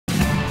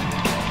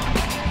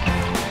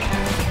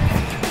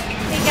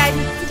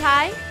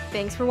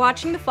Thanks for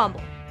watching The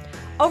Fumble.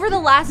 Over the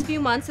last few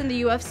months in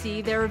the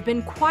UFC, there have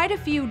been quite a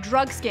few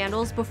drug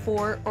scandals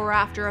before or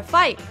after a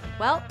fight.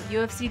 Well,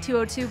 UFC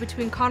 202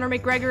 between Conor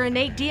McGregor and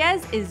Nate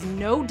Diaz is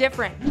no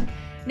different.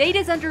 Nate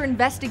is under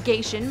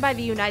investigation by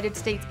the United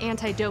States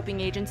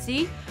Anti-Doping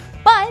Agency,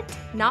 but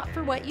not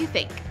for what you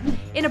think.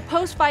 In a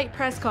post-fight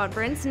press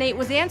conference, Nate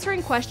was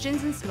answering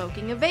questions and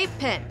smoking a vape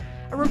pen.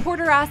 A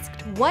reporter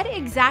asked what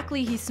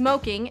exactly he's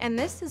smoking, and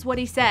this is what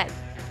he said.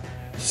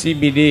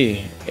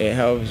 CBD, it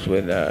helps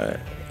with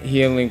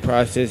healing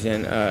process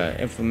and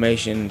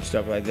inflammation and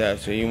stuff like that.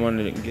 So you want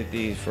to get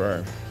these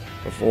for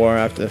before,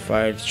 after the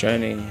fights,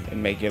 training,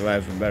 and make your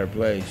life a better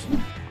place.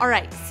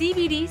 Alright,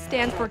 CBD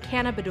stands for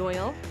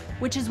cannabidiol,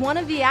 which is one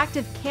of the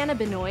active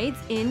cannabinoids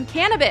in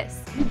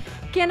cannabis.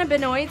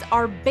 Cannabinoids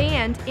are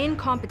banned in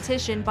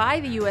competition by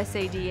the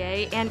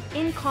USADA, and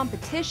in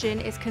competition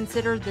is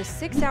considered the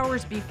 6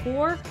 hours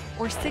before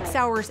or 6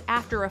 hours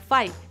after a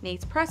fight.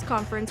 Nate's press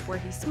conference where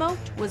he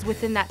smoked was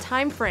within that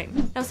time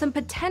frame. Now, some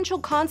potential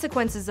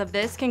consequences of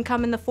this can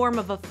come in the form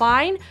of a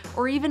fine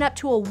or even up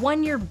to a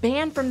 1-year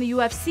ban from the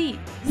UFC.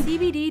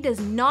 CBD does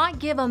not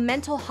give a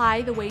mental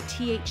high the way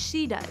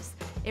THC does.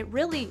 It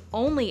really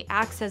only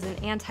acts as an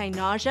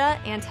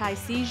anti-nausea,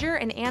 anti-seizure,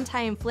 and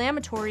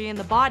anti-inflammatory in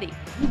the body.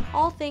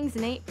 All things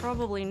Nate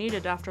probably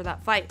needed after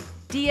that fight.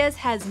 Diaz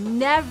has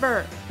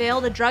never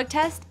failed a drug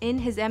test in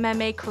his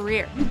MMA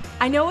career.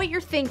 I know what you're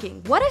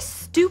thinking. What a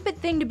stupid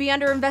thing to be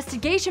under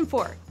investigation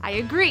for. I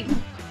agree.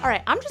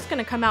 Alright, I'm just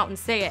gonna come out and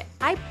say it.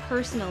 I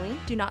personally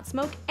do not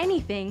smoke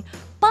anything,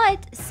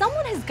 but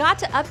someone has got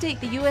to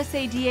update the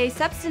USADA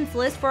substance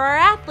list for our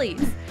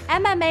athletes.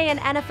 MMA and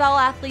NFL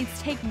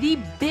athletes take the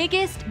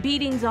biggest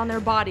beatings on their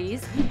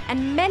bodies,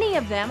 and many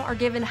of them are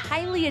given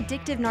highly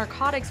addictive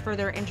narcotics for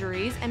their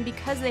injuries, and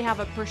because they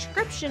have a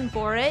prescription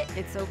for it,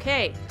 it's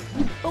okay.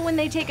 But when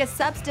they take a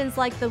substance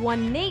like the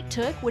one Nate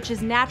took, which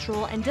is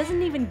natural and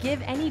doesn't even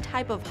give any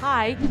type of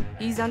high,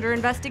 he's under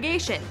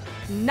investigation.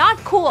 Not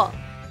cool!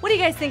 What do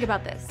you guys think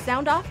about this?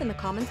 Sound off in the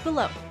comments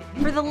below.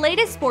 For the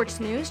latest sports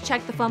news,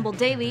 check The Fumble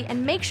Daily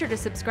and make sure to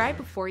subscribe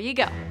before you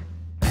go.